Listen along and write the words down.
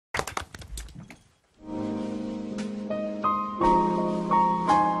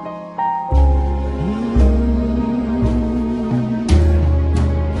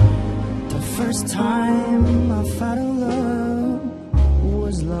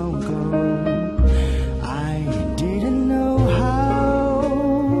ago. I didn't know how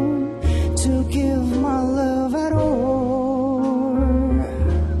to give my love at all.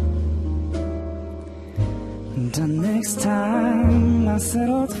 The next time I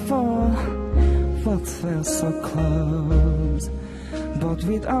settled for what felt so close, but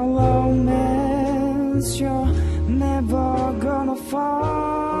with our romance you're never gonna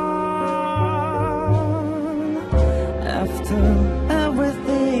fall. After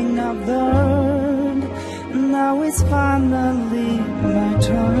everything I've learned, now it's finally my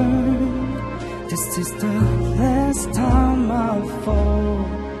turn. This is the last time I'll fall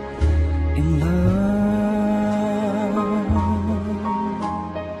in love.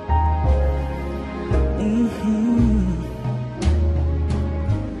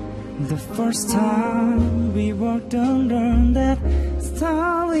 The first time we walked under that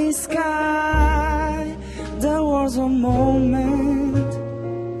starry sky, there was a moment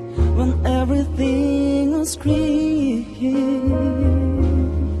when everything was green,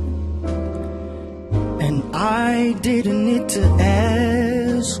 and I didn't need to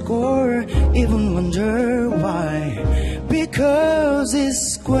ask or even wonder why, because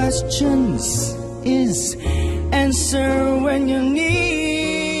these questions is answer when you need,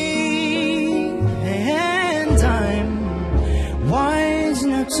 and I'm wise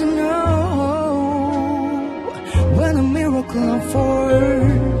enough to know when a miracle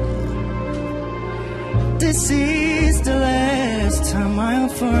unfolds. This is the last time I'll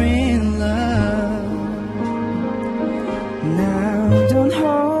fall in love. Now don't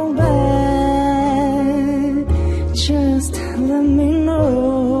hold back, just let me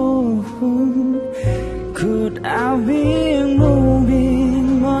know. Could I be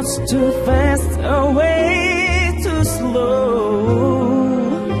moving much too fast or way too slow?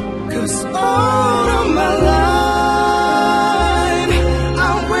 'Cause all of my life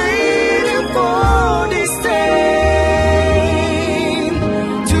I'm waiting for this day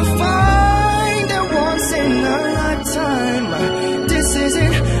to find that once in a lifetime. This is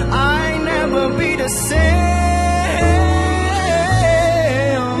it, I never be the same.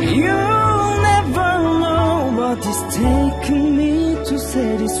 You'll never know what it's taken me to say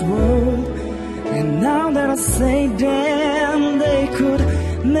this word, and now that I say them, they could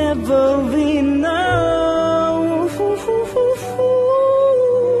never be known.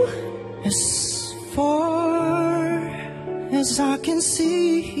 As far as I can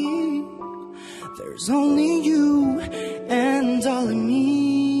see, there's only you and only me.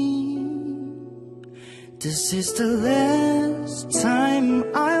 This is the last time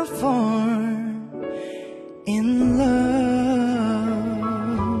I'll fall in love.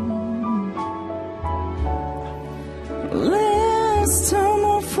 Last time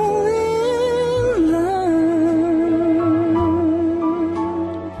I'll fall in love.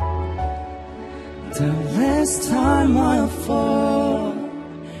 The last time I'll fall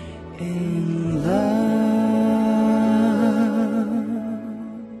in love.